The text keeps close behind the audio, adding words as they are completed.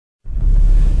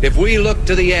if we look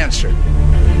to the answer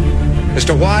as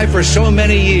to why for so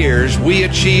many years we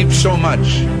achieved so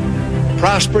much,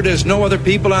 prospered as no other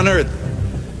people on earth,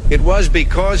 it was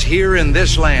because here in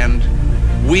this land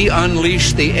we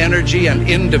unleashed the energy and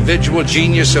individual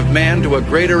genius of man to a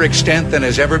greater extent than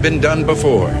has ever been done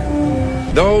before.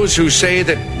 Those who say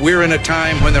that we're in a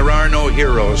time when there are no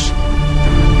heroes,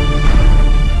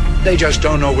 they just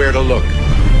don't know where to look.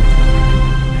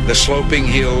 The sloping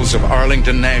hills of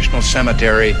Arlington National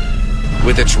Cemetery,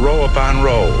 with its row upon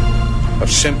row of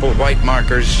simple white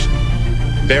markers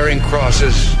bearing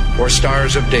crosses or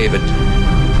stars of David,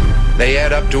 they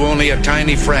add up to only a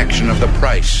tiny fraction of the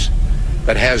price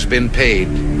that has been paid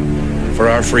for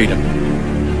our freedom.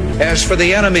 As for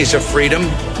the enemies of freedom,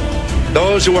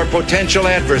 those who are potential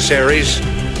adversaries,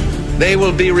 they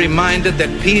will be reminded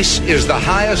that peace is the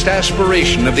highest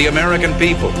aspiration of the American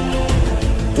people.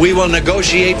 We will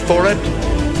negotiate for it,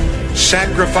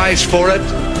 sacrifice for it.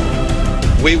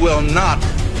 We will not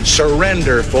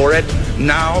surrender for it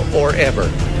now or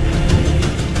ever.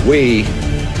 We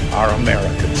are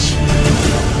Americans.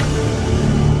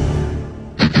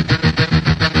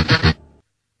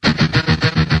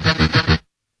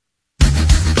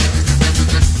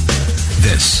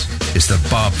 This is the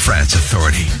Bob Frantz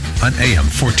Authority on AM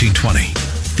 1420.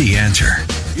 The Answer.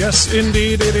 Yes,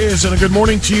 indeed it is. And a good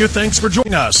morning to you. Thanks for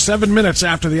joining us. 7 minutes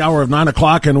after the hour of 9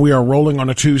 o'clock, and we are rolling on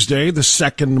a Tuesday, the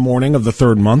second morning of the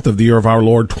third month of the year of our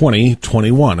Lord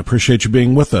 2021. Appreciate you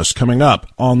being with us. Coming up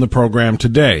on the program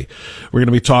today, we're going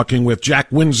to be talking with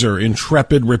Jack Windsor,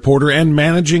 intrepid reporter and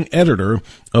managing editor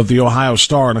of the Ohio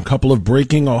Star, and a couple of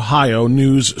breaking Ohio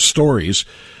news stories,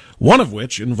 one of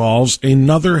which involves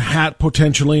another hat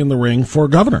potentially in the ring for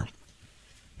governor.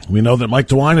 We know that Mike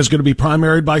DeWine is going to be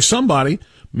primaried by somebody.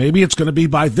 Maybe it's going to be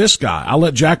by this guy. I'll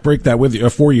let Jack break that with you,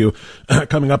 for you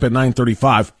coming up at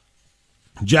 9:35.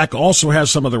 Jack also has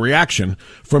some of the reaction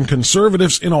from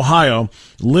conservatives in Ohio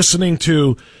listening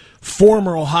to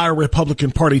former Ohio Republican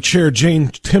Party Chair Jane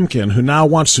Timken, who now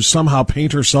wants to somehow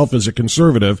paint herself as a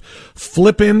conservative,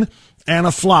 flipping and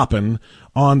a flopping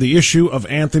on the issue of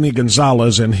Anthony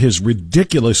Gonzalez and his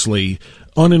ridiculously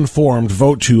uninformed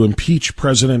vote to impeach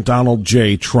President Donald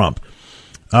J. Trump.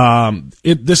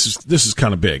 This is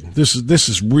kind of big. This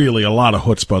is really a lot of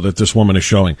chutzpah that this woman is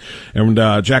showing. And,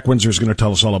 Jack Windsor is going to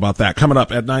tell us all about that coming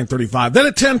up at 9:35. Then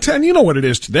at 10:10, you know what it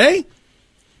is today.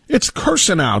 It's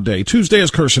Curse-Now Day. Tuesday is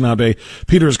Curse-Now Day.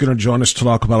 Peter is going to join us to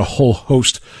talk about a whole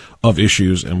host of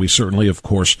issues, and we certainly, of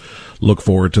course, look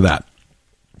forward to that.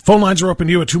 Phone lines are open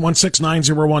to you at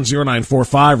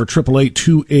 216-901-0945 or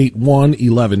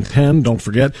 888-281-1110. Don't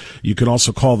forget, you can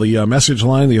also call the message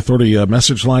line, the Authority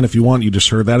message line if you want. You just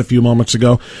heard that a few moments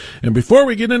ago. And before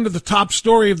we get into the top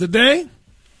story of the day,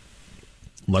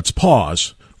 let's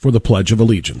pause for the Pledge of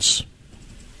Allegiance.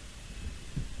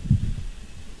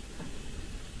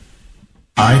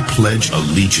 I pledge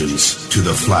allegiance to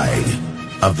the flag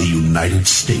of the United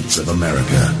States of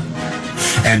America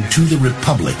and to the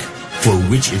republic for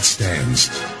which it stands,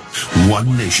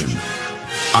 one nation,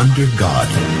 under God,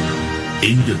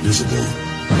 indivisible,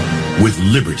 with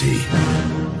liberty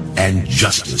and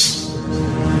justice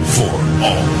for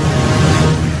all.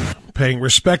 Paying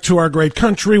respect to our great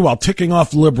country while ticking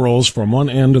off liberals from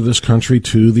one end of this country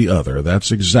to the other.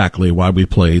 That's exactly why we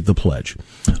played the pledge.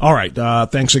 All right,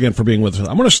 thanks again for being with us.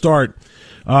 I'm going to start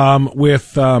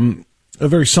with a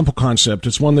very simple concept.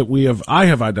 It's one that I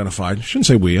have identified. I shouldn't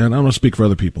say we, and I don't want to speak for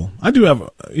other people. I do have,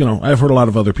 I've heard a lot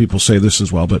of other people say this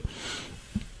as well, but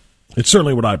it's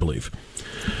certainly what I believe.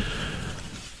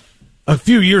 A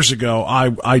few years ago,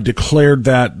 I declared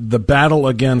that the battle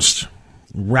against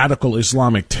radical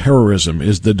Islamic terrorism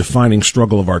is the defining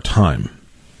struggle of our time.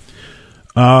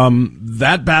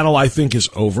 That battle, I think, is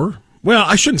over. Well,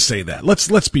 I shouldn't say that.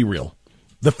 Let's be real.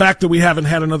 The fact that we haven't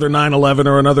had another 9/11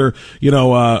 or another,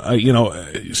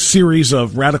 series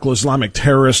of radical Islamic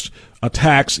terrorist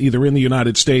attacks either in the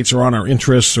United States or on our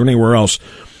interests or anywhere else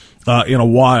in a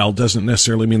while doesn't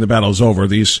necessarily mean the battle's over.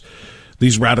 These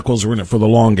radicals are in it for the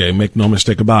long game. Make no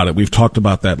mistake about it. We've talked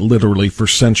about that literally for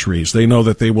centuries. They know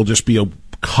that they will just be a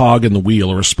cog in the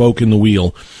wheel or a spoke in the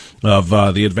wheel of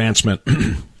the advancement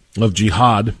of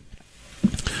jihad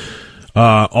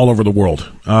all over the world.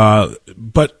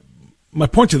 But my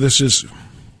point to this is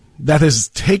that has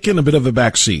taken a bit of a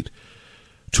backseat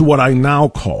to what I now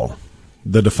call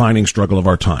the defining struggle of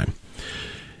our time.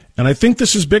 And I think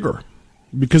this is bigger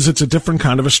because it's a different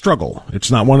kind of a struggle. It's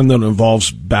not one that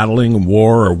involves battling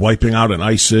war or wiping out an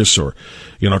ISIS or,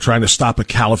 trying to stop a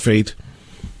caliphate.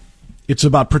 It's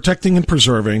about protecting and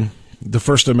preserving the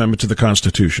First Amendment to the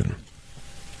Constitution.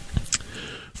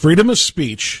 Freedom of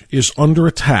speech is under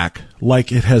attack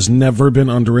like it has never been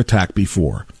under attack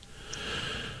before.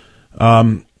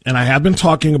 And I have been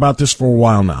talking about this for a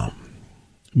while now.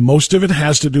 Most of it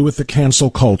has to do with the cancel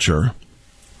culture.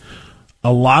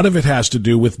 A lot of it has to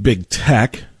do with big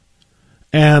tech.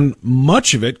 And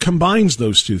much of it combines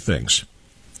those two things.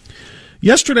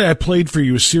 Yesterday, I played for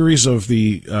you a series of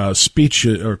the speech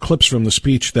or clips from the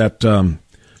speech that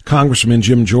Congressman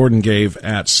Jim Jordan gave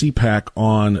at CPAC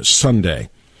on Sunday.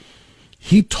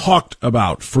 He talked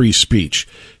about free speech.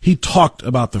 He talked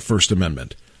about the First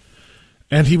Amendment.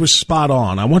 And he was spot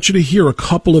on. I want you to hear a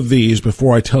couple of these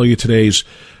before I tell you today's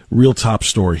real top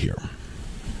story here.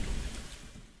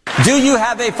 Do you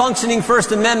have a functioning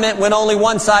First Amendment when only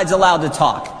one side's allowed to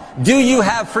talk? Do you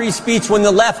have free speech when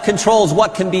the left controls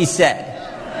what can be said?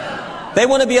 They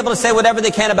want to be able to say whatever they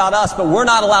can about us, but we're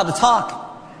not allowed to talk.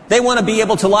 They want to be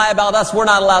able to lie about us. We're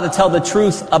not allowed to tell the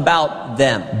truth about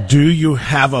them. Do you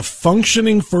have a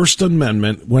functioning First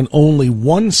Amendment when only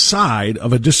one side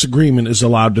of a disagreement is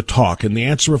allowed to talk? And the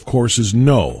answer, of course, is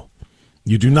no.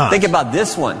 You do not. Think about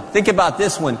this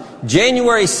one.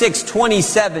 January 6,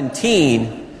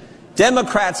 2017,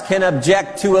 Democrats can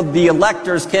object to the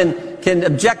electors, can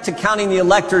object to counting the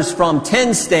electors from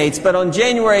 10 states, but on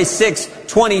January 6,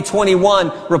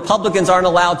 2021, Republicans aren't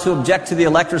allowed to object to the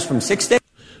electors from 6 states?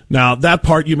 Now, that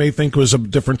part you may think was a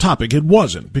different topic. It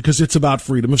wasn't, because it's about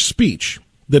freedom of speech.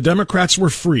 The Democrats were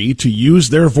free to use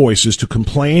their voices to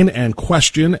complain and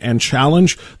question and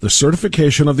challenge the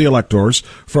certification of the electors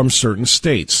from certain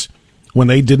states when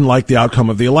they didn't like the outcome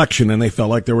of the election and they felt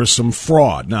like there was some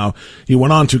fraud. Now, he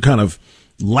went on to kind of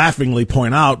laughingly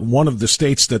point out one of the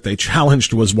states that they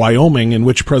challenged was Wyoming, in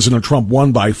which President Trump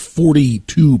won by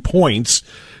 42 points.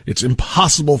 It's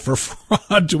impossible for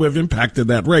fraud to have impacted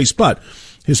that race. But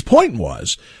his point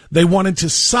was they wanted to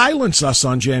silence us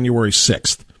on January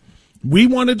 6th. We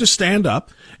wanted to stand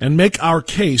up and make our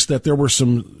case that there were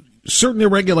some certain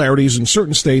irregularities in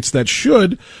certain states that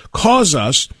should cause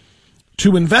us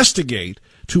to investigate,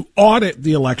 to audit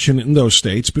the election in those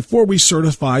states before we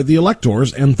certify the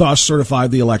electors and thus certify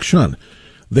the election.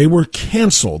 They were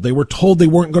canceled. They were told they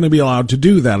weren't going to be allowed to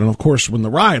do that. And, of course, when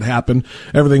the riot happened,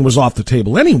 everything was off the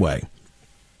table anyway.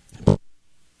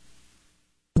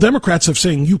 Democrats have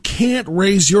saying you can't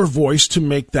raise your voice to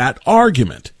make that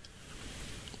argument.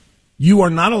 You are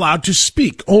not allowed to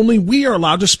speak. Only we are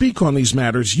allowed to speak on these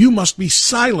matters. You must be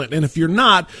silent. And if you're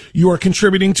not, you are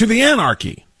contributing to the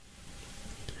anarchy.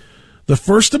 The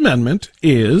First Amendment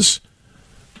is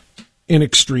in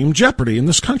extreme jeopardy in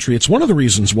this country. It's one of the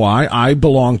reasons why I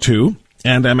belong to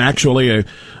and am actually a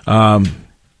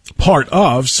part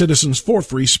of Citizens for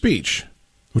Free Speech,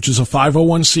 which is a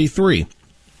 501c3.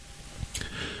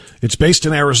 It's based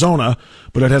in Arizona,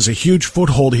 but it has a huge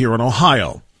foothold here in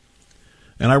Ohio.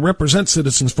 And I represent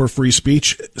Citizens for Free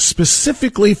Speech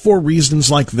specifically for reasons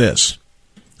like this.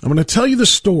 I'm going to tell you the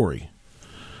story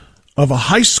of a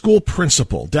high school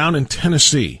principal down in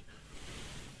Tennessee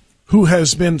who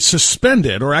has been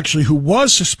suspended, or actually who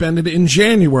was suspended in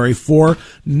January for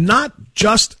not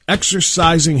just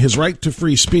exercising his right to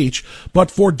free speech, but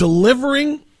for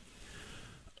delivering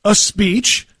a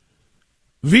speech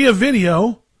via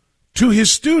video to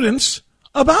his students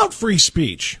about free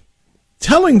speech,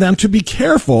 telling them to be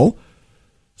careful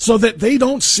so that they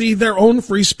don't see their own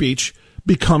free speech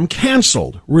become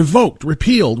canceled, revoked,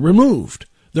 repealed, removed,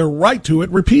 their right to it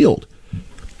repealed.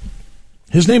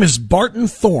 His name is Barton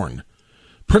Thorne,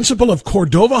 principal of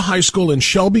Cordova High School in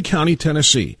Shelby County,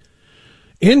 Tennessee.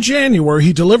 In January,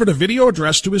 he delivered a video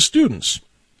address to his students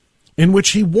in which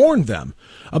he warned them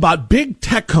about big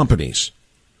tech companies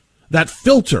that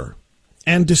filter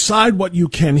and decide what you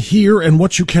can hear and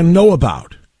what you can know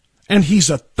about. And he's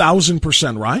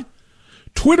 1,000% right.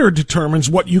 Twitter determines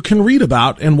what you can read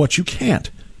about and what you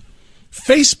can't.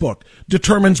 Facebook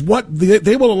determines what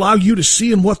they will allow you to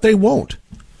see and what they won't.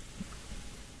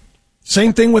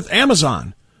 Same thing with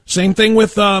Amazon. Same thing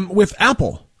with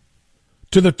Apple,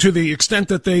 to the extent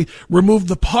that they removed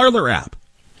the Parler app.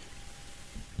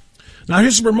 Now,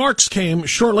 his remarks came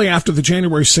shortly after the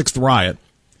January 6th riot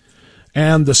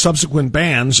and the subsequent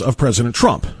bans of President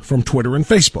Trump from Twitter and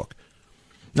Facebook.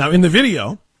 Now, in the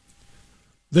video,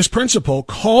 this principal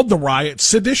called the riot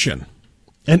sedition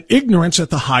and ignorance at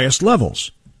the highest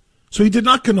levels. So he did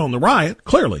not condone the riot,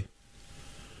 clearly.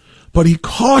 But he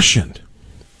cautioned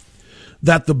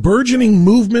that the burgeoning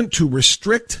movement to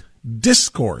restrict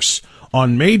discourse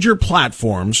on major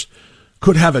platforms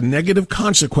could have a negative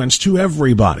consequence to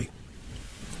everybody.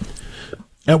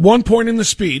 At one point in the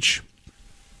speech,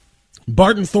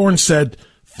 Barton Thorne said,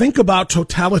 think about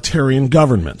totalitarian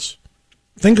governments.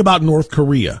 Think about North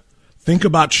Korea. Think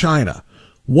about China.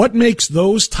 What makes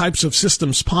those types of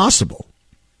systems possible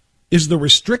is the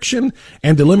restriction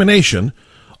and elimination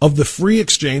of the free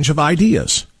exchange of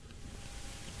ideas.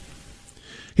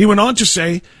 He went on to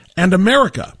say, and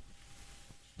America,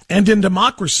 and in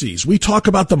democracies, we talk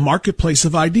about the marketplace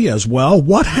of ideas. Well,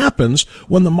 what happens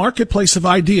when the marketplace of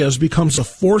ideas becomes a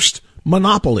forced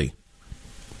monopoly?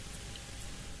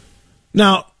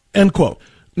 Now, end quote.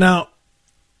 Now,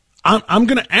 I'm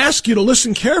going to ask you to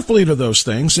listen carefully to those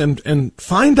things and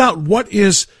find out what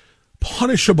is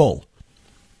punishable,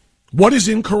 what is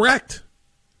incorrect,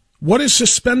 what is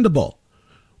suspendable,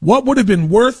 what would have been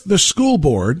worth the school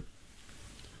board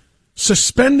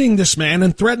suspending this man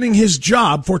and threatening his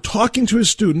job for talking to his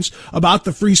students about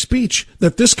the free speech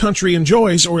that this country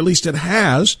enjoys, or at least it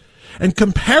has, and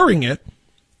comparing it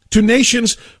to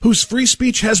nations whose free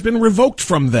speech has been revoked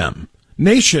from them,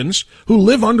 nations who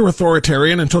live under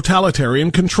authoritarian and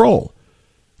totalitarian control.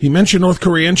 He mentioned North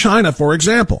Korea and China, for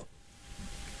example.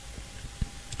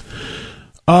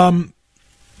 I'm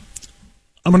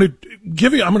going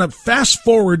to fast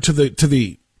forward to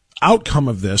the outcome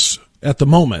of this at the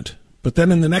moment. But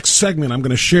then in the next segment, I'm going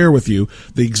to share with you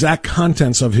the exact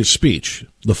contents of his speech,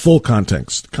 the full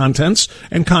contents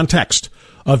and context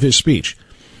of his speech.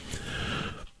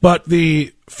 But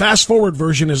the fast forward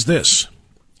version is this.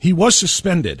 He was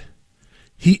suspended.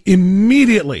 He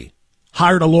immediately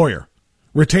hired a lawyer,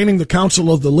 retaining the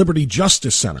counsel of the Liberty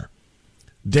Justice Center.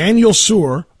 Daniel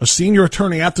Sewer, a senior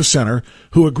attorney at the center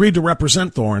who agreed to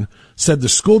represent Thorne, said the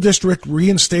school district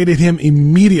reinstated him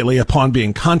immediately upon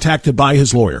being contacted by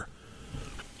his lawyer.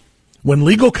 When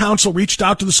legal counsel reached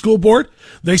out to the school board,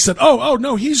 they said, oh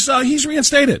no, he's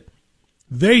reinstated.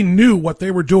 They knew what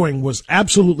they were doing was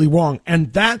absolutely wrong,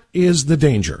 and that is the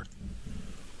danger.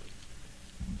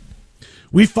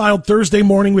 We filed Thursday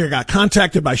morning. We got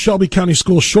contacted by Shelby County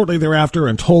Schools shortly thereafter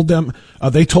and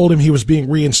they told him he was being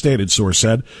reinstated, Sewer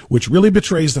said, which really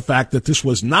betrays the fact that this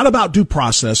was not about due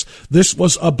process. This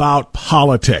was about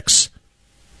politics.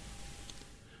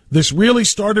 This really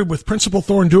started with Principal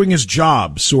Thorne doing his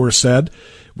job, Sewer said.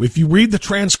 If you read the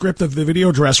transcript of the video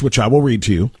address, which I will read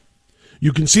to you,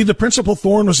 you can see that Principal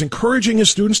Thorne was encouraging his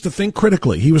students to think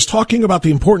critically. He was talking about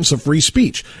the importance of free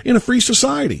speech in a free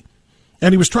society.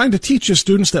 And he was trying to teach his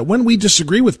students that when we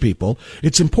disagree with people,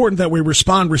 it's important that we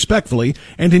respond respectfully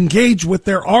and engage with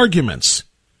their arguments.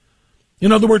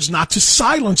 In other words, not to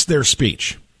silence their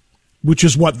speech, which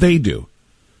is what they do.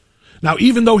 Now,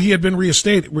 even though he had been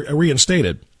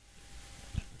reinstated,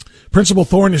 Principal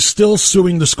Thorne is still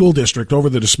suing the school district over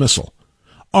the dismissal,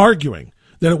 arguing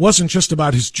that it wasn't just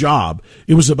about his job,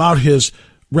 it was about his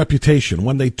reputation.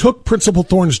 When they took Principal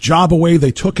Thorne's job away,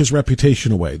 they took his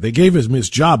reputation away. They gave him his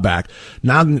job back.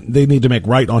 Now they need to make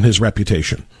right on his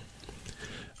reputation.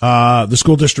 The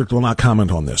school district will not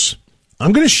comment on this.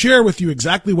 I'm going to share with you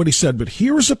exactly what he said, but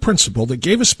here is a principal that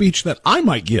gave a speech that I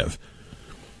might give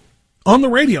on the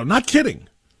radio, not kidding,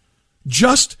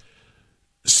 just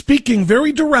speaking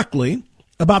very directly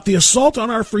about the assault on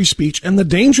our free speech and the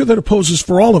danger that it poses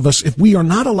for all of us if we are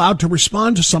not allowed to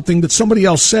respond to something that somebody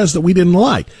else says that we didn't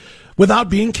like, without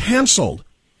being canceled,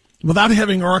 without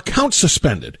having our account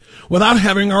suspended, without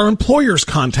having our employers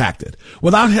contacted,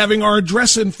 without having our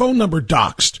address and phone number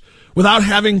doxxed, without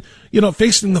having,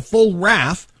 facing the full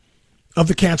wrath of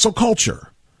the cancel culture.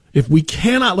 If we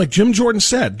cannot, like Jim Jordan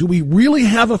said, do we really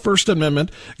have a First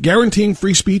Amendment guaranteeing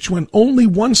free speech when only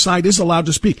one side is allowed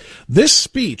to speak? This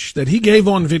speech that he gave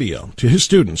on video to his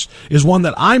students is one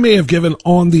that I may have given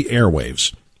on the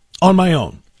airwaves, on my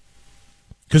own,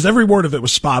 because every word of it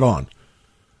was spot on.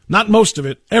 Not most of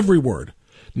it, every word.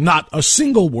 Not a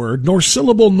single word, nor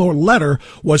syllable, nor letter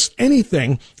was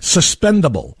anything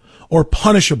suspendable or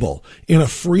punishable in a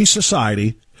free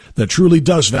society that truly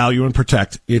does value and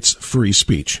protect its free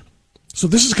speech. So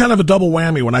this is kind of a double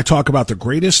whammy when I talk about the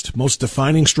greatest, most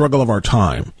defining struggle of our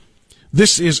time.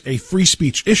 This is a free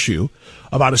speech issue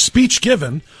about a speech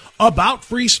given about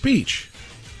free speech.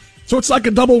 So it's like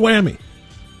a double whammy,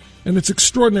 and it's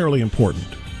extraordinarily important.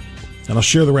 And I'll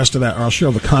share the rest of that, or I'll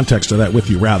share the context of that with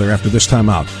you, rather, after this time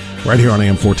out, right here on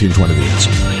AM 1420 The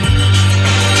Answer.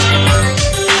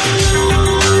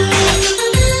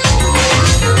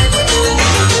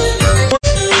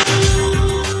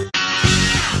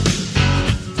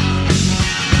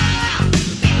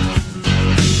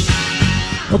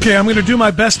 Okay, I'm going to do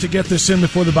my best to get this in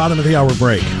before the bottom of the hour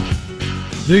break.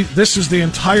 This is the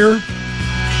entire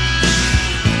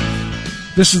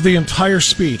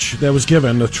speech that was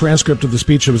given, the transcript of the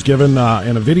speech that was given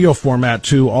in a video format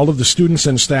to all of the students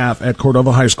and staff at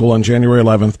Cordova High School on January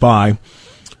 11th by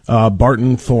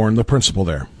Barton Thorne, the principal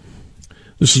there.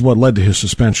 This is what led to his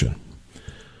suspension.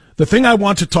 The thing I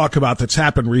want to talk about that's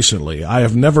happened recently, I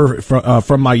have never,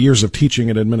 from my years of teaching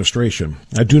and administration,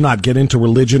 I do not get into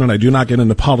religion and I do not get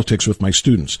into politics with my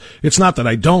students. It's not that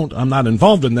I'm not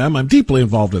involved in them, I'm deeply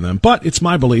involved in them, but it's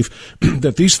my belief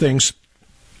that these things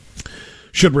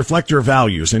should reflect your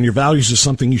values, and your values is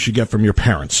something you should get from your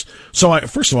parents. So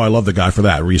first of all, I love the guy for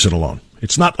that reason alone.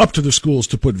 It's not up to the schools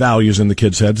to put values in the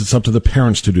kids' heads, it's up to the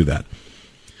parents to do that.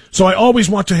 So I always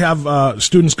want to have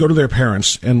students go to their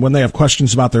parents, and when they have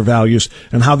questions about their values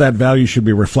and how that value should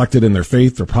be reflected in their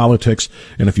faith or politics,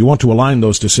 and if you want to align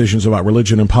those decisions about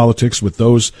religion and politics with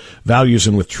those values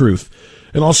and with truth.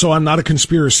 And also, I'm not a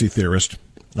conspiracy theorist.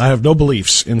 I have no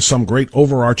beliefs in some great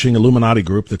overarching Illuminati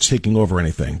group that's taking over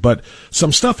anything. But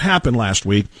some stuff happened last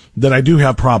week that I do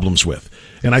have problems with,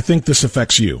 and I think this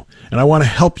affects you. And I want to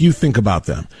help you think about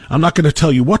them. I'm not going to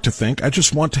tell you what to think. I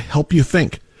just want to help you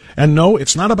think. And no,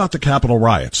 it's not about the Capitol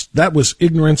riots. That was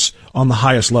ignorance on the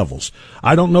highest levels.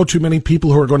 I don't know too many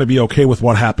people who are going to be okay with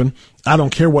what happened. I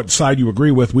don't care what side you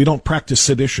agree with. We don't practice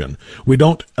sedition. We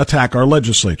don't attack our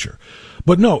legislature.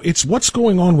 But no, it's what's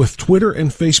going on with Twitter and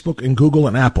Facebook and Google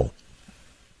and Apple,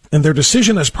 and their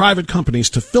decision as private companies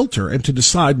to filter and to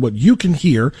decide what you can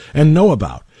hear and know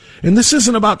about. And this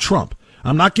isn't about Trump.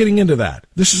 I'm not getting into that.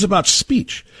 This is about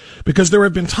speech, because there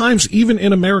have been times, even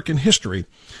in American history,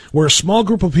 where a small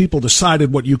group of people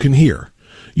decided what you can hear.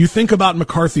 You think about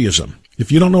McCarthyism.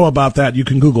 If you don't know about that, you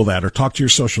can Google that or talk to your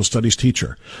social studies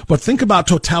teacher. But think about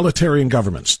totalitarian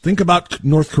governments. Think about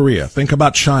North Korea. Think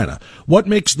about China. What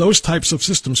makes those types of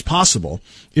systems possible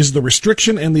is the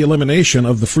restriction and the elimination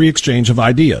of the free exchange of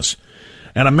ideas.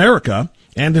 And America,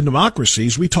 and in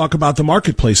democracies, we talk about the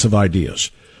marketplace of ideas.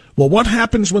 Well, what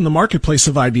happens when the marketplace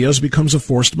of ideas becomes a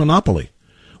forced monopoly?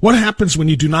 What happens when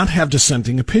you do not have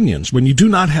dissenting opinions, when you do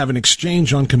not have an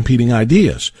exchange on competing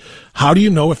ideas? How do you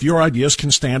know if your ideas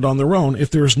can stand on their own if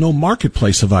there is no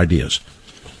marketplace of ideas?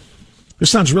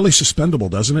 This sounds really suspendable,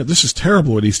 doesn't it? This is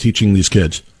terrible what he's teaching these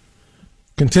kids.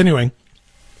 Continuing.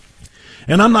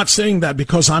 And I'm not saying that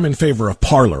because I'm in favor of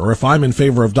Parler, or if I'm in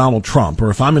favor of Donald Trump,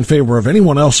 or if I'm in favor of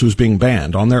anyone else who's being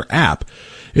banned on their app,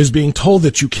 is being told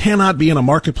that you cannot be in a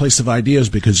marketplace of ideas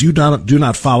because you do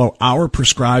not follow our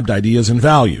prescribed ideas and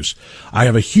values. I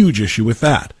have a huge issue with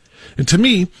that. And to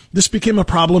me, this became a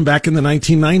problem back in the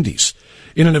 1990s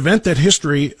in an event that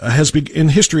history has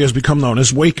become known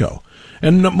as Waco.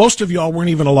 And most of y'all weren't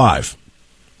even alive.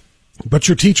 But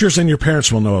your teachers and your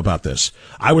parents will know about this.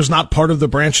 I was not part of the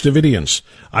Branch Davidians.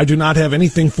 I do not have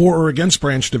anything for or against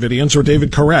Branch Davidians or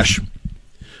David Koresh.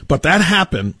 But that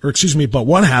happened, but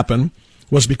what happened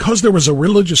was because there was a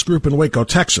religious group in Waco,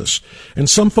 Texas, and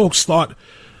some folks thought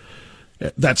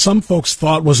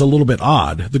was a little bit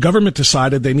odd, the government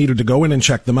decided they needed to go in and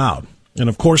check them out. And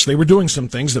of course, they were doing some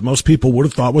things that most people would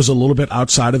have thought was a little bit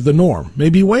outside of the norm,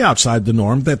 maybe way outside the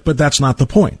norm, but that's not the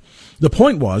point. The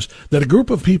point was that a group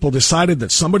of people decided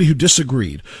that somebody who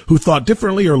disagreed, who thought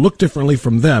differently or looked differently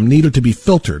from them, needed to be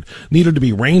filtered, needed to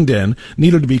be reined in,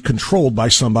 needed to be controlled by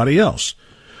somebody else.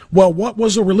 Well, that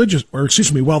was a religious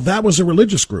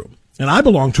group. And I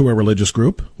belong to a religious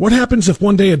group. What happens if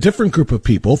one day a different group of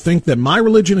people think that my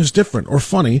religion is different or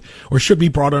funny or should be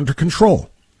brought under control?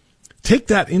 Take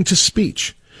that into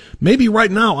speech. Maybe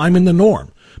right now I'm in the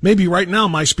norm. Maybe right now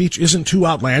my speech isn't too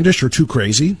outlandish or too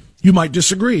crazy. You might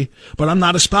disagree, but I'm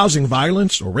not espousing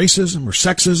violence or racism or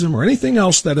sexism or anything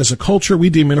else that as a culture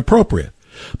we deem inappropriate.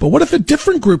 But what if a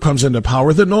different group comes into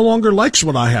power that no longer likes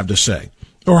what I have to say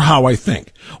or how I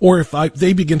think, or if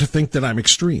they begin to think that I'm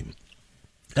extreme?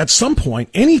 At some point,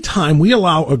 any time we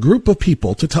allow a group of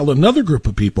people to tell another group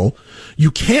of people,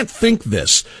 you can't think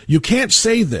this, you can't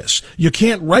say this, you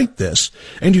can't write this,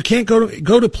 and you can't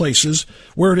go to places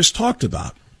where it is talked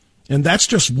about. And that's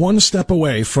just one step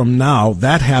away from now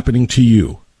that happening to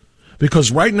you.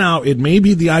 Because right now, it may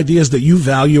be the ideas that you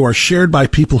value are shared by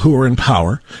people who are in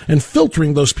power and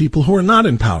filtering those people who are not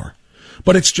in power.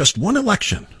 But it's just one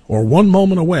election or one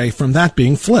moment away from that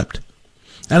being flipped.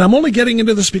 And I'm only getting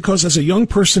into this because as a young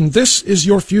person, this is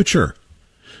your future.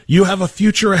 You have a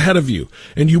future ahead of you,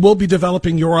 and you will be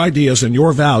developing your ideas and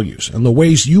your values and the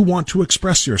ways you want to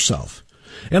express yourself.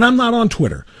 And I'm not on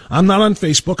Twitter. I'm not on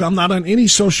Facebook. I'm not on any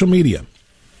social media.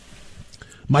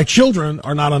 My children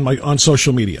are not on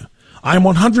social media. I'm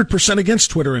 100% against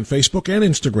Twitter and Facebook and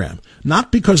Instagram,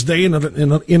 not because they in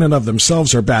and of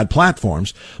themselves are bad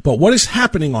platforms, but what is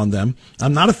happening on them,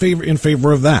 I'm not in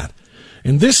favor of that.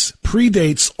 And this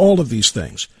predates all of these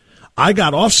things. I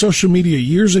got off social media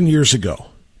years and years ago,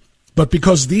 but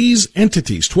because these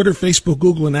entities, Twitter, Facebook,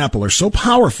 Google, and Apple, are so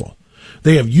powerful,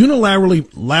 they have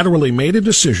unilaterally made a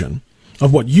decision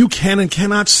of what you can and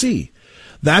cannot see.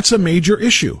 That's a major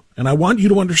issue, and I want you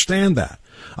to understand that.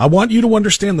 I want you to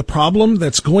understand the problem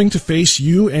that's going to face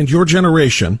you and your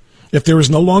generation if there is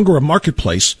no longer a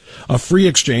marketplace of free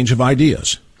exchange of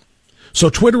ideas. So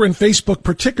Twitter and Facebook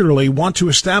particularly want to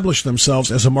establish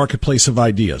themselves as a marketplace of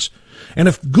ideas. And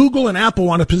if Google and Apple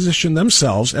want to position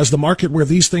themselves as the market where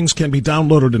these things can be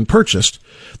downloaded and purchased,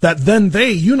 that then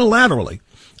they unilaterally,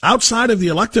 outside of the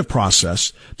elective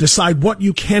process, decide what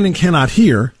you can and cannot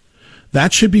hear,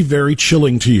 that should be very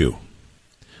chilling to you.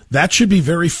 That should be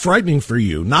very frightening for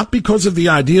you, not because of the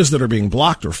ideas that are being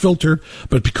blocked or filtered,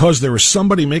 but because there is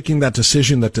somebody making that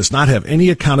decision that does not have any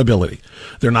accountability.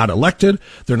 They're not elected,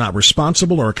 they're not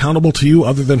responsible or accountable to you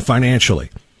other than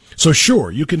financially. So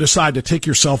sure, you can decide to take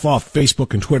yourself off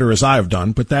Facebook and Twitter as I have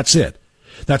done, but that's it.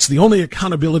 That's the only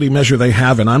accountability measure they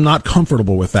have, and I'm not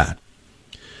comfortable with that.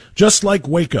 Just like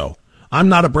Waco, I'm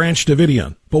not a Branch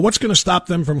Davidian, but what's going to stop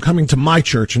them from coming to my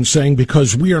church and saying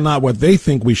because we are not what they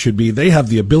think we should be, they have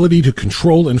the ability to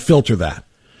control and filter that?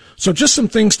 So just some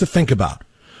things to think about.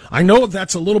 I know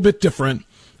that's a little bit different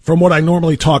from what I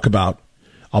normally talk about.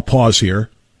 I'll pause here.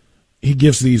 He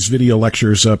gives these video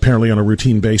lectures apparently on a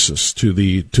routine basis to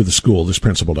the school. This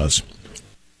principal does.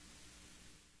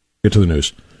 Get to the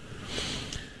news.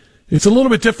 It's a little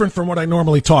bit different from what I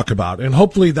normally talk about, and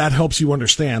hopefully that helps you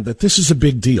understand that this is a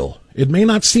big deal. It may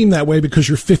not seem that way because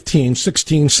you're 15,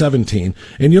 16, 17,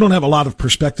 and you don't have a lot of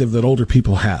perspective that older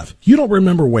people have. You don't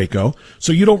remember Waco,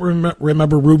 so you don't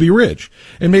remember Ruby Ridge.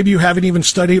 And maybe you haven't even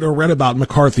studied or read about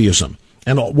McCarthyism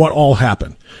and what all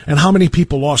happened, and how many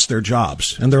people lost their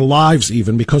jobs and their lives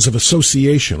even because of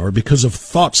association or because of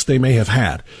thoughts they may have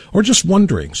had, or just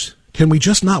wonderings. Can we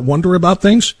just not wonder about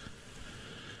things?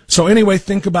 So anyway,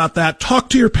 think about that. Talk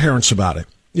to your parents about it.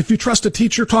 If you trust a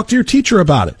teacher, talk to your teacher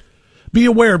about it. Be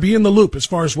aware, be in the loop as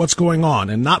far as what's going on,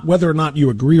 and not whether or not you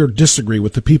agree or disagree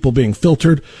with the people being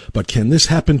filtered, but can this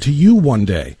happen to you one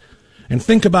day? And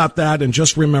think about that, and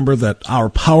just remember that our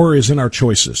power is in our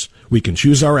choices. We can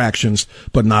choose our actions,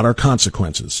 but not our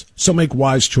consequences. So make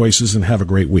wise choices and have a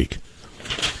great week.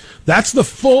 That's the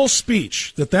full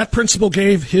speech that principal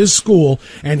gave his school,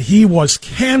 and he was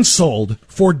canceled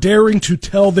for daring to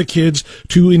tell the kids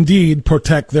to indeed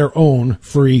protect their own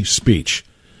free speech.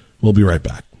 We'll be right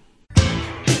back.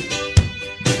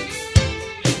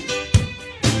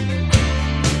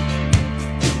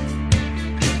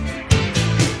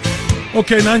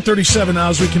 Okay, 9:37 now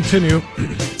as we continue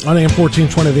on AM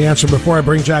 1420, The Answer. Before I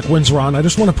bring Jack Windsor on, I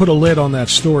just want to put a lid on that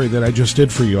story that I just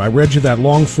did for you. I read you that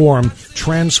long-form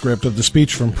transcript of the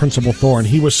speech from Principal Thorne.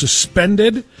 He was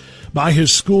suspended by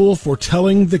his school for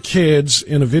telling the kids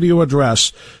in a video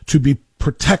address to be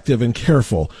protective and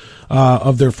careful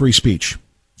of their free speech,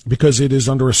 because it is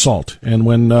under assault. And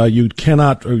when you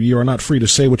are not free to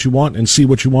say what you want and see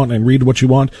what you want and read what you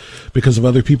want because of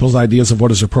other people's ideas of what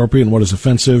is appropriate and what is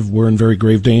offensive, we're in very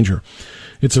grave danger.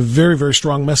 It's a very, very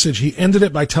strong message. He ended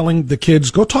it by telling the kids,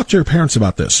 go talk to your parents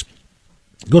about this.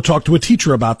 Go talk to a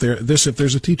teacher about this if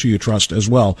there's a teacher you trust as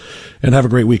well. And have a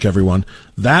great week, everyone.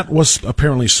 That was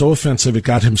apparently so offensive it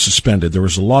got him suspended. There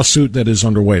was a lawsuit that is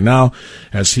underway now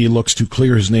as he looks to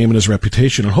clear his name and his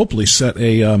reputation and hopefully set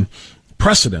a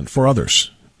precedent for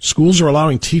others. Schools are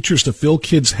allowing teachers to fill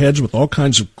kids' heads with all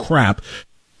kinds of crap.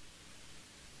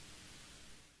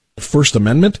 First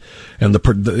Amendment and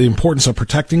the importance of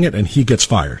protecting it, and he gets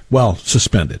fired. Well,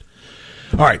 suspended.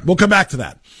 All right, we'll come back to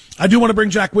that. I do want to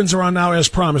bring Jack Windsor on now, as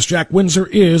promised. Jack Windsor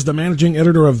is the managing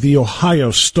editor of the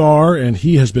Ohio Star, and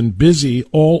he has been busy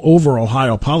all over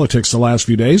Ohio politics the last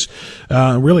few days,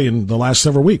 really in the last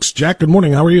several weeks. Jack, good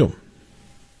morning. How are you?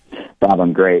 Bob,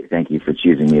 I'm great. Thank you for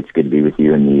choosing me. It's good to be with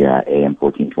you and the AM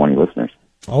 1420 listeners.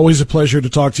 Always a pleasure to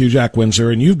talk to you, Jack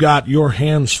Windsor, and you've got your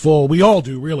hands full. We all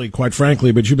do, really, quite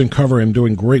frankly, but you've been covering and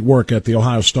doing great work at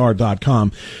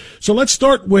theohiostar.com. So let's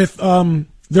start with,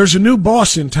 there's a new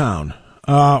boss in town,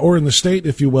 or in the state,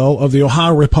 if you will, of the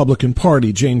Ohio Republican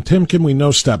Party. Jane Timken, we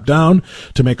know, stepped down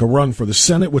to make a run for the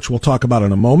Senate, which we'll talk about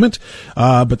in a moment.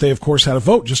 But they, of course, had a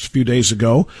vote just a few days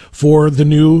ago for the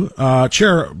new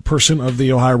chairperson of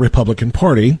the Ohio Republican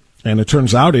Party. And it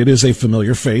turns out it is a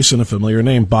familiar face and a familiar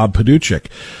name, Bob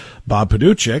Paduchik. Bob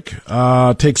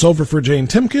Paduchik takes over for Jane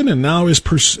Timken and now is,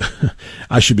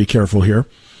 I should be careful here,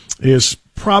 is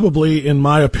probably, in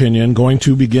my opinion, going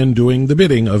to begin doing the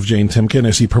bidding of Jane Timken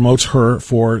as he promotes her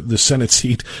for the Senate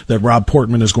seat that Rob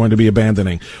Portman is going to be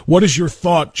abandoning. What is your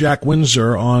thought, Jack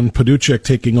Windsor, on Paduchik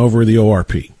taking over the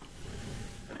ORP?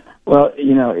 Well,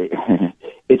 you know,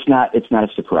 it's not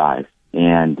a surprise.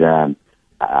 And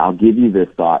I'll give you the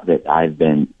thought that I've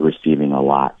been receiving a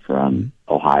lot from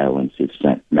Ohioans who've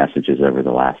sent messages over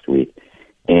the last week.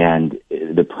 And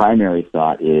the primary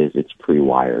thought is it's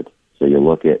pre-wired. So you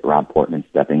look at Rob Portman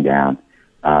stepping down,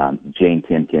 Jane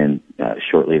Timken,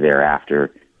 shortly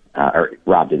thereafter, or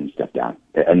Rob didn't step down,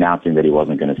 announcing that he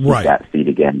wasn't going to seek that seat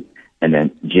again. And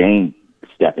then Jane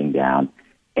stepping down,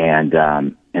 and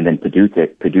then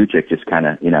Paduchik just kind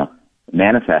of,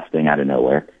 manifesting out of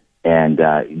nowhere and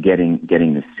getting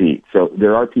the seat. So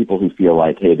there are people who feel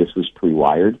like, hey, this was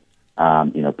pre-wired.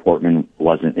 Portman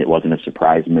wasn't a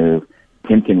surprise move.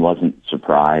 Timken wasn't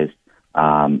surprised.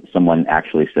 Someone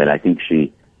actually said, I think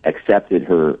she accepted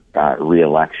her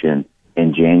reelection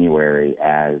in January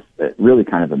as really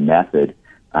kind of a method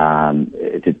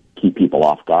to keep people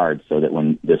off guard, so that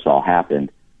when this all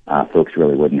happened, folks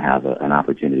really wouldn't have an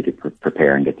opportunity to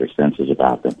prepare and get their senses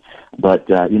about them. But,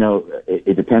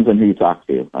 it depends on who you talk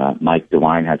to. Mike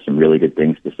DeWine had some really good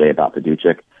things to say about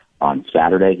Paduchik on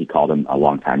Saturday. He called him a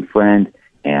longtime friend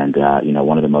and,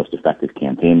 one of the most effective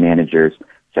campaign managers.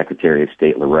 Secretary of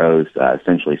State LaRose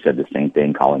essentially said the same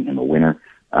thing, calling him a winner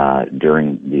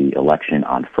during the election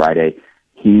on Friday.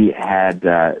 He had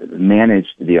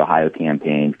managed the Ohio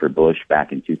campaign for Bush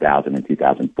back in 2000 and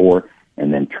 2004,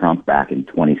 and then Trump back in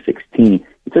 2016.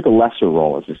 He took a lesser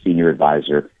role as a senior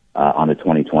advisor on the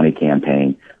 2020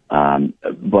 campaign.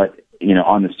 But,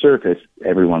 on the surface,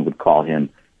 everyone would call him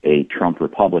a Trump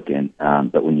Republican.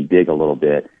 But when you dig a little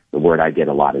bit, the word I get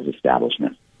a lot is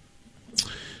establishment.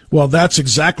 Well, that's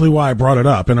exactly why I brought it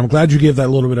up, and I'm glad you gave that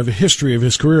little bit of a history of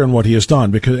his career and what he has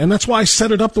done, and that's why I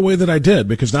set it up the way that I did,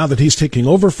 because now that he's taking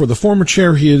over for the former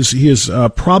chair, he is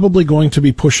probably going to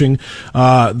be pushing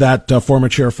that former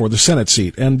chair for the Senate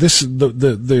seat. And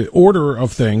the order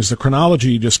of things, the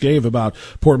chronology you just gave about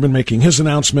Portman making his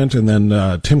announcement and then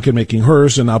Timken making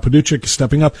hers and now Paduchik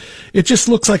stepping up, it just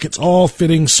looks like it's all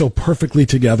fitting so perfectly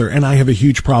together, and I have a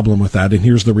huge problem with that, and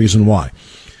here's the reason why.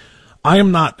 I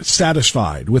am not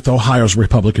satisfied with Ohio's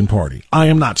Republican Party. I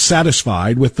am not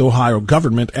satisfied with the Ohio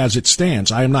government as it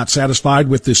stands. I am not satisfied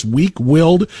with this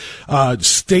weak-willed,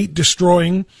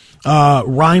 state-destroying,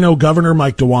 rhino governor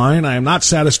Mike DeWine. I am not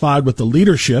satisfied with the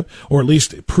leadership, or at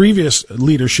least previous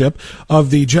leadership, of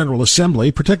the General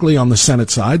Assembly, particularly on the Senate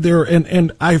side.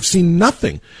 And I've seen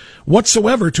nothing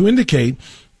whatsoever to indicate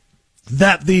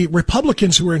that the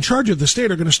Republicans who are in charge of the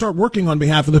state are going to start working on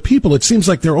behalf of the people. It seems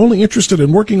like they're only interested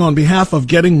in working on behalf of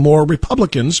getting more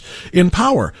Republicans in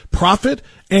power. Profit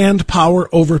and power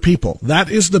over people.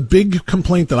 That is the big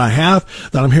complaint that I have,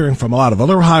 that I'm hearing from a lot of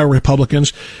other Ohio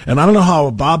Republicans. And I don't know how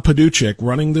Bob Paduchik,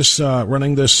 running the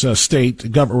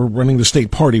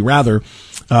state party rather,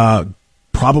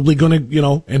 probably going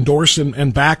to, endorse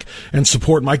and back and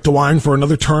support Mike DeWine for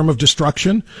another term of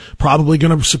destruction. Probably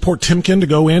going to support Timken to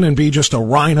go in and be just a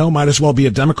rhino. Might as well be a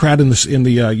Democrat in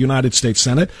the United States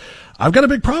Senate. I've got a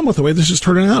big problem with the way this is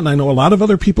turning out, and I know a lot of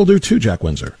other people do too, Jack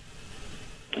Windsor.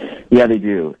 Yeah, they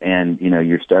do. And,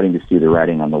 you're starting to see the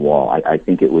writing on the wall. I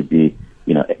think it would be,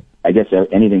 I guess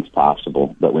anything's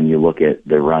possible, but when you look at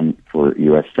the run for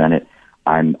U.S. Senate,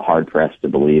 I'm hard-pressed to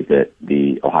believe that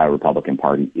the Ohio Republican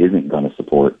Party isn't going to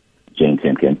support Jane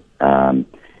Timken.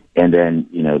 And then,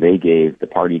 the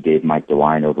party gave Mike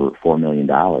DeWine over $4 million,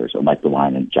 or Mike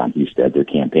DeWine and John Husted, their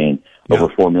campaign, over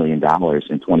 $4 million in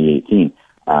 2018.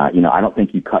 I don't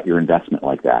think you cut your investment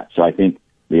like that. So I think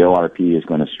the ORP is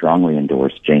going to strongly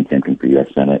endorse Jane Timken for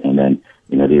U.S. Senate, and then,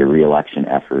 the reelection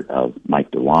effort of Mike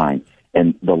DeWine.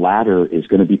 And the latter is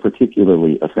going to be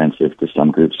particularly offensive to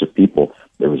some groups of people.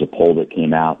 There was a poll that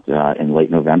came out in late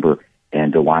November,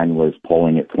 and DeWine was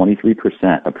polling at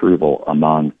 23% approval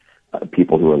among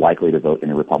people who are likely to vote in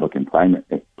a Republican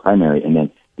primary. And then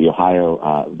the Ohio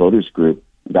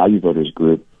Value Voters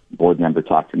Group board member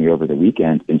talked to me over the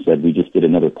weekend and said, we just did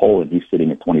another poll, and he's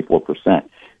sitting at 24%.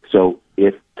 So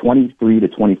if 23 to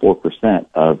 24%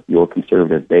 of your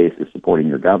conservative base is supporting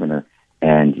your governor,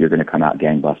 and you're going to come out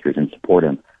gangbusters and support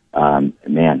him,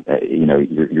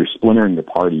 you're splintering the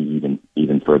party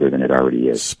even further than it already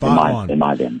is. Spot on. In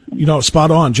my opinion.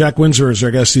 Spot on. Jack Windsor is our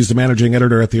guest. He's the managing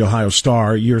editor at the Ohio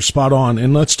Star. You're spot on.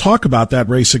 And let's talk about that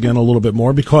race again a little bit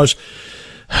more, because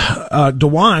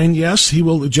DeWine, yes, he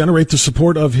will generate the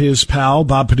support of his pal,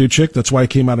 Bob Paduchik. That's why he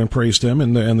came out and praised him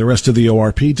and the rest of the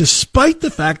ORP, despite the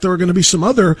fact there are going to be some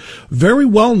other very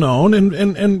well-known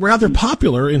and rather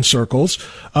popular in circles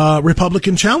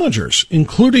Republican challengers,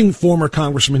 including former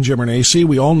Congressman Jim Renacci.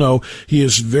 We all know he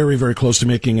is very, very close to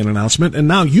making an announcement. And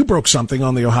now you broke something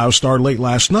on the Ohio Star late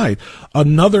last night.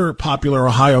 Another popular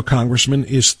Ohio congressman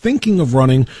is thinking of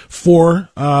running for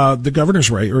the governor's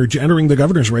race, or entering the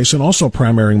governor's race, and also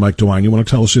primarying Mike DeWine. You want to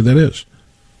tell us who that is?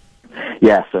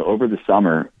 Yeah, so over the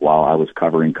summer, while I was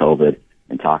covering COVID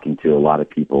and talking to a lot of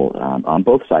people on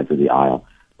both sides of the aisle,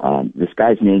 this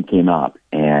guy's name came up,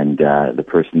 and the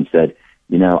person said,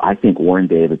 I think Warren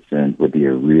Davidson would be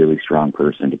a really strong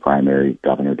person to primary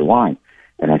Governor DeWine.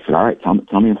 And I said, all right,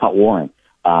 tell me about Warren.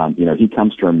 He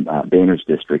comes from Boehner's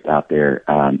district out there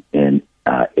in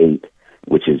 8,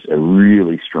 which is a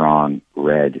really strong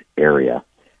red area.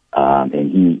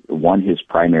 And he won his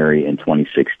primary in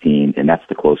 2016, and that's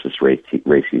the closest race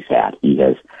he's had. He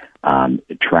has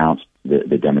trounced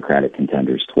the Democratic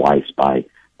contenders twice by,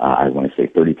 I want to say,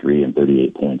 33 and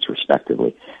 38 points,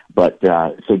 respectively. But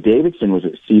so Davidson was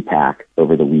at CPAC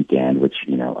over the weekend, which,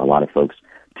 a lot of folks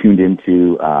tuned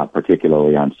into,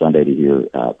 particularly on Sunday to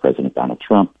hear President Donald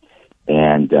Trump.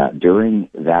 And during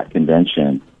that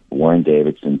convention, Warren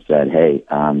Davidson said, hey,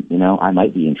 I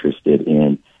might be interested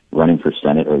in running for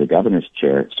Senate or the governor's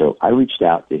chair. So I reached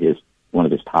out to one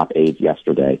of his top aides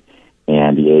yesterday,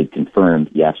 and the aide confirmed,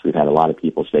 yes, we've had a lot of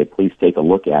people say, please take a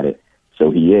look at it.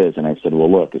 So he is. And I said, well,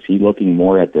 look, is he looking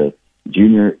more at the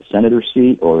junior senator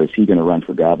seat, or is he going to run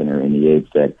for governor? And the aide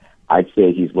said, I'd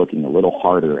say he's looking a little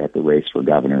harder at the race for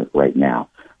governor right now.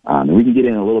 And we can get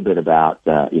in a little bit about,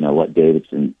 what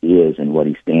Davidson is and what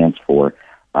he stands for.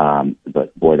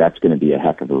 But boy, that's going to be a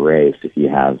heck of a race if you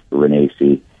have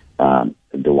Renacci,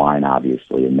 DeWine,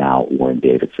 obviously, and now Warren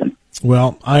Davidson.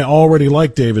 Well, I already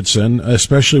like Davidson,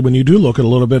 especially when you do look at a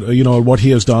little bit, what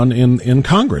he has done in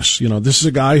Congress. This is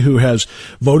a guy who has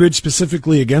voted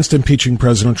specifically against impeaching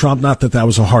President Trump. Not that that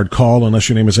was a hard call, unless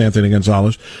your name is Anthony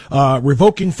Gonzalez.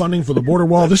 Revoking funding for the border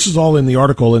wall. This is all in the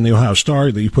article in the Ohio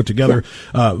Star that you put together.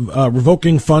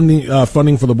 Revoking funding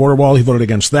for the border wall. He voted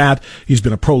against that. He's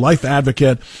been a pro-life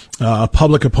advocate, a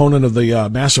public opponent of the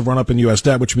massive run-up in U.S.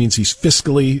 debt, which means he's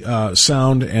fiscally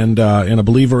sound and a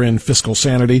believer in fiscal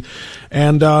sanity.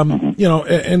 And,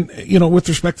 with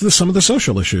respect to some of the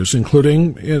social issues,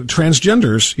 including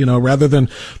transgenders, rather than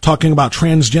talking about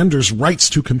transgenders' rights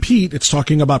to compete, it's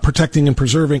talking about protecting and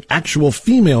preserving actual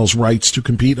females' rights to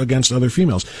compete against other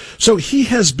females. So he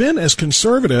has been as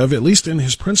conservative, at least in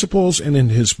his principles and in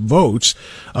his votes,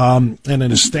 and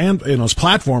in his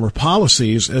platform or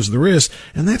policies as there is.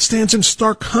 And that stands in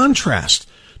stark contrast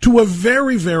to a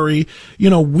very, very,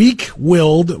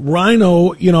 weak-willed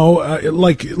rhino,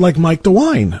 like Mike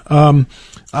DeWine.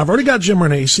 I've already got Jim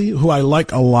Renacci, who I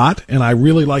like a lot, and I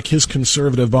really like his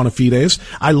conservative bona fides.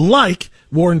 I like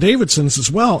Warren Davidson's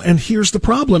as well, and here's the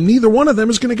problem. Neither one of them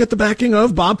is going to get the backing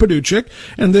of Bob Paduchik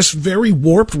and this very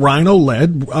warped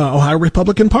rhino-led Ohio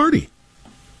Republican Party.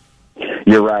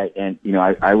 You're right, and,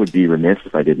 I would be remiss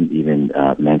if I didn't even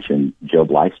mention Joe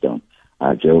Blystone.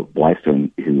 Joe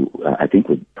Blystone, who I think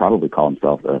would probably call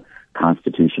himself a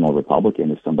constitutional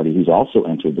Republican, is somebody who's also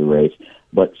entered the race,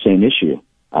 but same issue.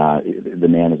 The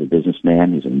man is a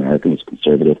businessman. He's an American. He's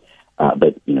conservative,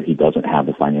 but he doesn't have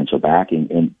the financial backing.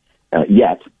 And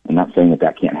yet, I'm not saying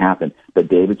that can't happen, but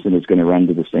Davidson is going to run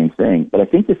to the same thing. But I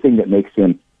think the thing that makes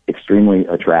him extremely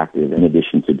attractive, in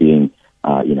addition to being,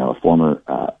 a former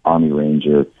Army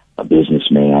Ranger, a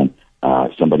businessman,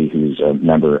 somebody who's a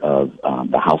member of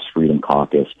the House Freedom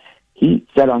Caucus. He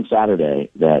said on Saturday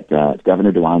that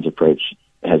Governor DeWine's approach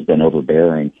has been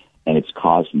overbearing, and it's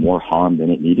caused more harm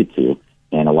than it needed to,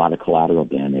 and a lot of collateral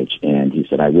damage. And he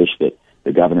said, I wish that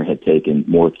the governor had taken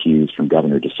more cues from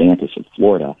Governor DeSantis of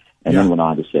Florida, and then went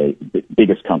on to say the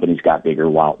biggest companies got bigger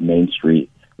while Main Street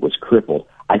was crippled.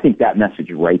 I think that message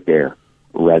right there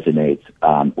resonates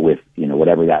with,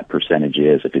 whatever that percentage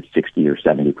is, if it's 60 or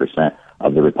 70%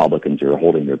 of the Republicans who are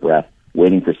holding their breath,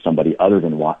 waiting for somebody other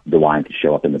than DeWine to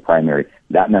show up in the primary.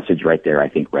 That message right there, I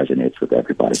think, resonates with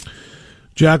everybody.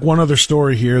 Jack, one other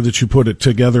story here that you put it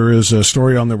together is a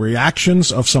story on the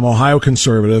reactions of some Ohio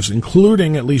conservatives,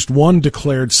 including at least one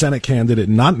declared Senate candidate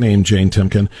not named Jane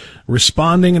Timken,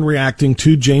 responding and reacting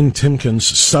to Jane Timken's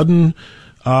sudden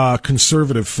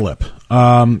conservative flip.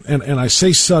 And I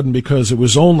say sudden because it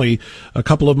was only a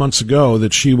couple of months ago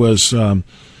that she was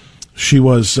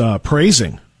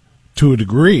praising, to a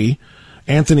degree,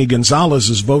 Anthony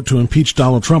Gonzalez's vote to impeach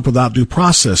Donald Trump without due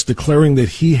process, declaring that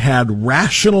he had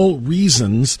rational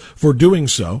reasons for doing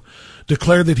so,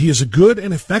 declared that he is a good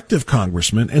and effective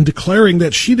congressman, and declaring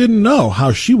that she didn't know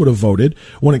how she would have voted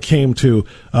when it came to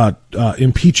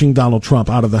impeaching Donald Trump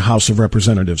out of the House of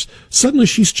Representatives. Suddenly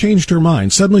she's changed her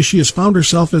mind. Suddenly she has found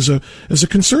herself as a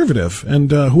conservative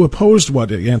and who opposed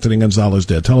what Anthony Gonzalez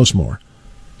did. Tell us more.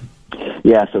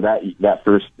 Yeah, so that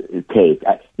first take.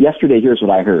 Yesterday, here's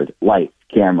what I heard. Light,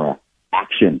 camera,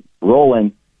 action,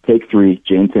 rolling, take 3,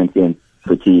 Jane Timken,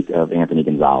 critique of Anthony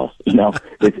Gonzalez.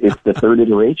 It's the third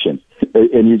iteration.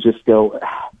 And you just go,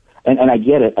 and I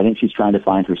get it. I think she's trying to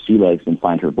find her sea legs and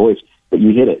find her voice. But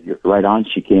you hit it right on.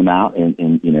 She came out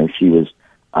and she was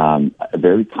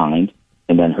very kind.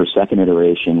 And then her second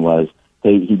iteration was,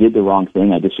 hey, he did the wrong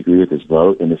thing. I disagree with his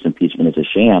vote, and this impeachment is a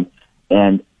sham.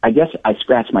 And I guess I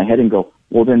scratch my head and go,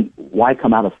 well, then why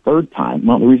come out a third time?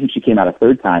 Well, the reason she came out a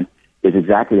third time is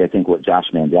exactly, I think, what Josh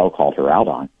Mandel called her out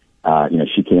on.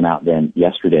 She came out then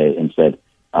yesterday and said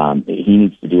he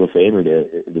needs to do a favor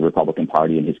to the Republican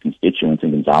Party and his constituents,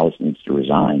 and Gonzalez needs to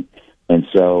resign. And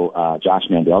so Josh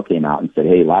Mandel came out and said,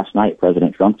 hey, last night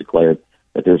President Trump declared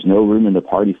that there's no room in the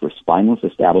party for spineless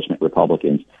establishment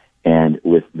Republicans. And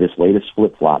with this latest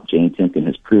flip-flop, Jane Timken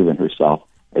has proven herself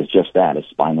as just that, a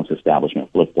spineless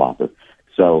establishment flip-flopper.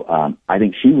 So I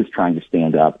think she was trying to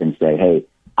stand up and say, hey,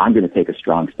 I'm going to take a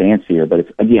strong stance here. But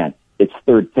it's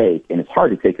third take, and it's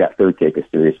hard to take that third take as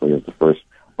seriously as the first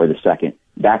or the second.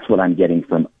 That's what I'm getting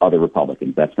from other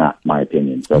Republicans. That's not my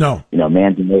opinion. So, no.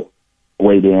 Mandel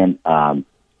weighed in.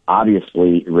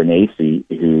 Obviously, Renacci,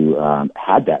 who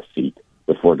had that seat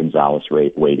before Gonzalez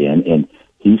weighed in, and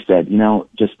he said,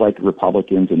 just like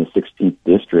Republicans in the 16th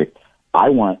district, I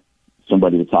want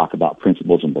somebody to talk about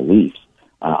principles and beliefs.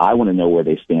 I want to know where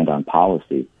they stand on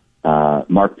policy.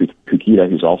 Mark Pukita,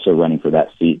 who's also running for that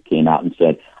seat, came out and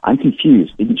said, I'm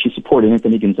confused. Didn't she support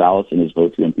Anthony Gonzalez in his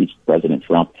vote to impeach President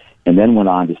Trump? And then went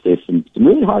on to say some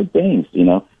really hard things.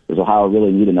 Does Ohio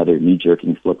really need another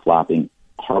knee-jerking, flip-flopping,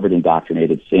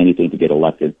 Harvard-indoctrinated, say anything to get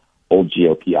elected, old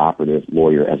GOP operative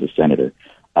lawyer as a senator?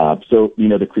 So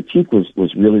the critique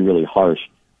was really, really harsh.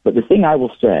 But the thing I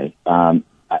will say, I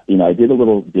did a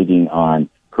little digging on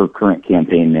her current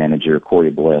campaign manager,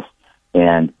 Corey Bliss,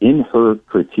 and in her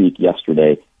critique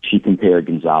yesterday, she compared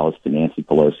Gonzalez to Nancy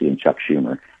Pelosi and Chuck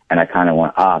Schumer. And I kind of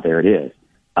went, there it is.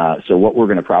 So what we're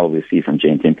going to probably see from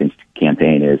Jane Timken's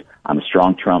campaign is, I'm a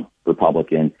strong Trump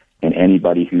Republican, and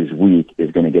anybody who's weak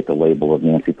is going to get the label of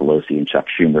Nancy Pelosi and Chuck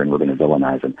Schumer, and we're going to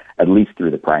villainize them, at least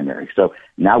through the primary. So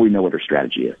now we know what her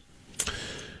strategy is.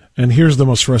 And here's the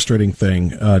most frustrating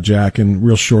thing, Jack, and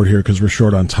real short here because we're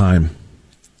short on time.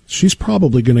 She's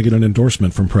probably going to get an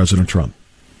endorsement from President Trump.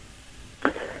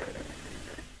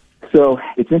 So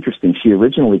it's interesting. She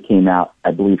originally came out,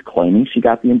 I believe, claiming she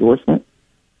got the endorsement.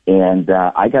 And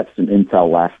I got some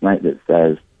intel last night that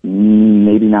says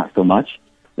maybe not so much,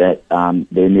 that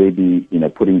they may be,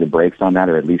 putting the brakes on that,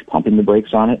 or at least pumping the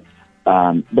brakes on it.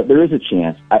 But there is a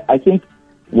chance. I think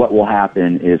what will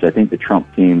happen is, I think the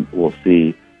Trump team will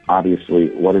see, obviously,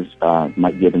 what is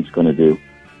Mike Gibbons going to do,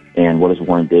 and what is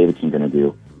Warren Davidson going to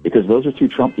do, because those are two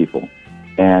Trump people.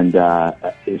 And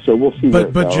so we'll see.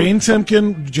 But Jane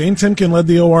Timken led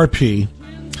the ORP.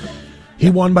 He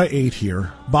won by 8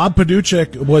 here. Bob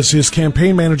Paduchek was his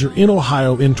campaign manager in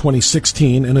Ohio in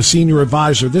 2016 and a senior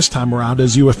advisor this time around,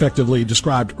 as you effectively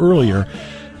described earlier.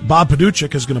 Bob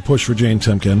Paduchek is going to push for Jane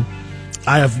Timken.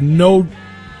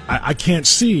 I can't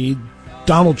see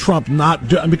Donald Trump not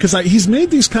because he's made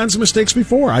these kinds of mistakes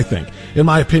before, I think, in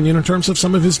my opinion, in terms of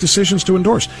some of his decisions to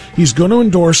endorse. He's going to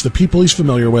endorse the people he's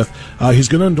familiar with. He's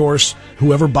going to endorse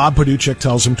whoever Bob Paduchek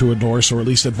tells him to endorse, or at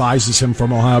least advises him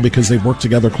from Ohio, because they've worked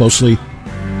together closely.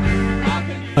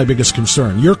 My biggest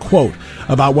concern, your quote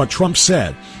about what Trump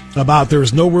said about there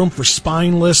is no room for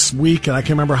spineless, weak, and I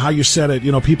can't remember how you said it,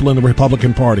 people in the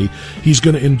Republican Party. He's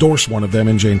going to endorse one of them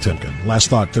in Jane Timken. Last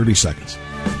thought, 30 seconds.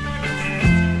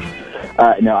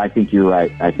 No, I think you're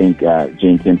right. I think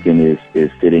Jane Timken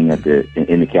is sitting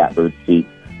in the catbird seat,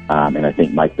 and I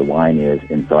think Mike DeWine is.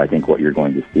 And so I think what you're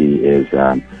going to see is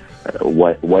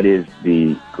what is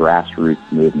the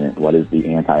grassroots movement, what is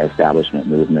the anti-establishment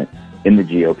movement in the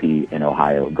GOP in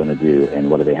Ohio going to do,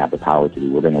 and what do they have the power to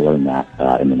do? We're going to learn that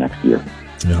in the next year.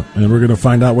 Yeah, and we're going to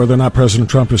find out whether or not President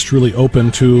Trump is truly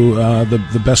open to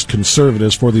the best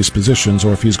conservatives for these positions,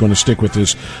 or if he's going to stick with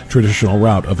his traditional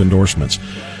route of endorsements.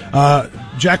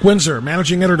 Jack Windsor,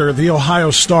 managing editor of the Ohio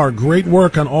Star. Great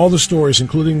work on all the stories,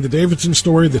 including the Davidson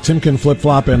story, the Timken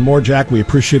flip-flop, and more. Jack, we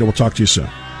appreciate it. We'll talk to you soon.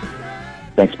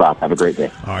 Thanks, Bob. Have a great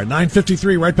day. All right,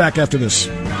 9:53, right back after this.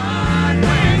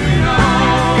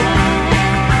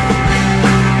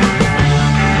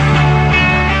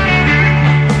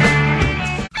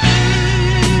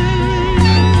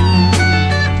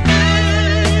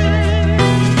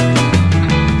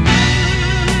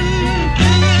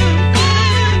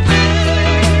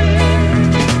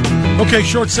 Okay,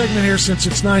 short segment here since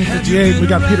it's 9:58. We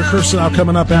got Peter Kirsanow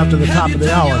coming up after the top of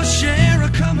the hour.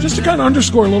 Just to kind of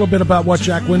underscore a little bit about what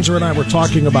Jack Windsor and I were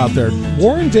talking about there.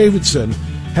 Warren Davidson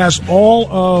has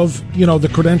all of, the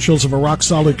credentials of a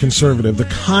rock-solid conservative, the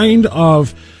kind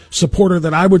of supporter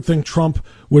that I would think Trump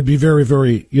would be very,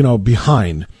 very,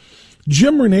 behind.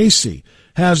 Jim Renacci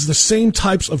has the same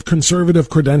types of conservative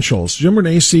credentials. Jim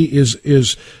Renacci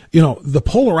is the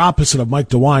polar opposite of Mike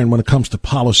DeWine when it comes to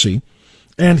policy.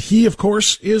 And he, of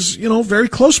course, is, very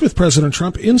close with President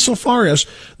Trump insofar as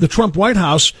the Trump White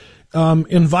House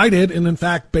invited and, in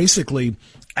fact, basically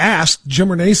asked Jim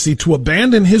Renacci to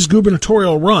abandon his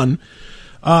gubernatorial run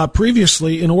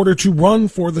previously in order to run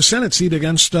for the Senate seat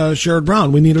against Sherrod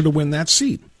Brown. We needed to win that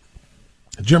seat.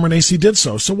 Jim Renacci did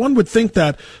so. So one would think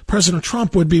that President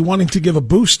Trump would be wanting to give a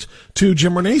boost to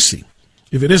Jim Renacci.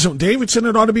 If it isn't Davidson,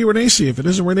 it ought to be Renacci. If it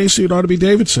isn't Renacci, it ought to be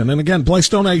Davidson. And again,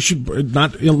 Blystone I should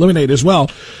not eliminate as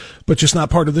well, but just not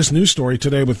part of this news story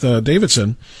today with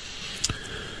Davidson.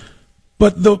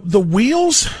 But the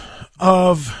wheels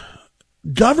of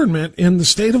government in the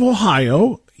state of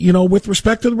Ohio, with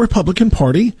respect to the Republican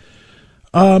Party,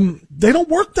 they don't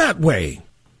work that way.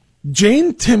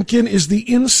 Jane Timken is the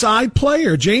inside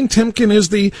player. Jane Timken is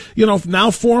the,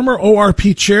 now former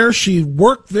ORP chair. She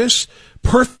worked this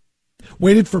perfect.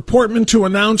 Waited for Portman to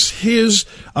announce his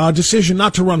decision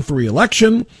not to run for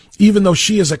re-election, even though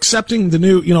she is accepting the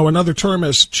new, another term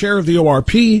as chair of the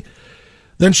ORP.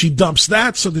 Then she dumps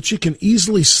that so that she can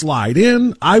easily slide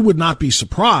in. I would not be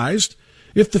surprised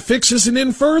if the fix isn't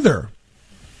in further.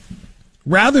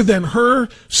 Rather than her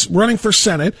running for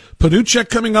Senate, Paduchek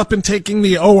coming up and taking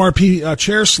the ORP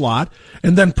chair slot,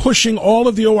 and then pushing all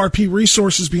of the ORP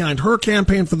resources behind her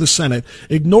campaign for the Senate,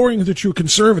 ignoring the true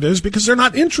conservatives because they're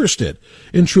not interested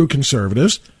in true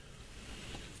conservatives.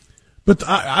 But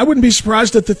I wouldn't be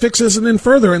surprised if the fix isn't in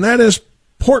further, and that is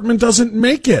Portman doesn't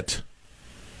make it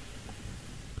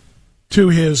to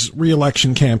his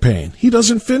re-election campaign. He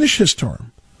doesn't finish his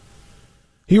term.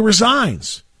 He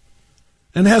resigns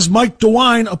and has Mike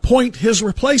DeWine appoint his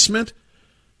replacement,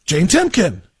 Jane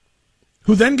Timken,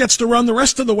 who then gets to run the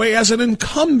rest of the way as an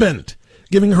incumbent,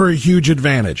 giving her a huge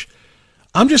advantage.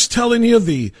 I'm just telling you,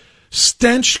 the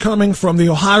stench coming from the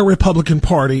Ohio Republican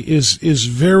Party is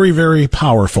very, very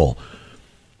powerful,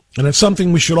 and it's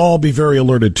something we should all be very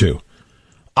alerted to.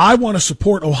 I want to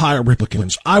support Ohio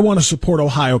Republicans. I want to support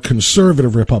Ohio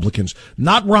conservative Republicans,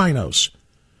 not rhinos,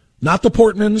 not the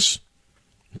Portmans,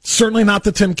 certainly not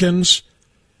the Timkens.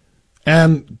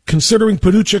 And considering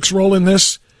Paduchek's role in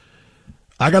this,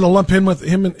 I got to lump him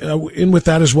in with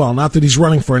that as well. Not that he's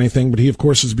running for anything, but he, of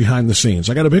course, is behind the scenes.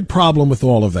 I got a big problem with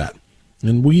all of that.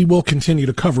 And we will continue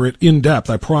to cover it in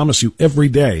depth, I promise you, every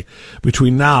day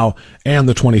between now and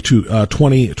the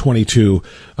 2022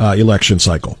 election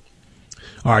cycle.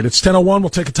 All right, it's 10:01. We'll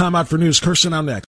take a time out for news. Kirsten, on next.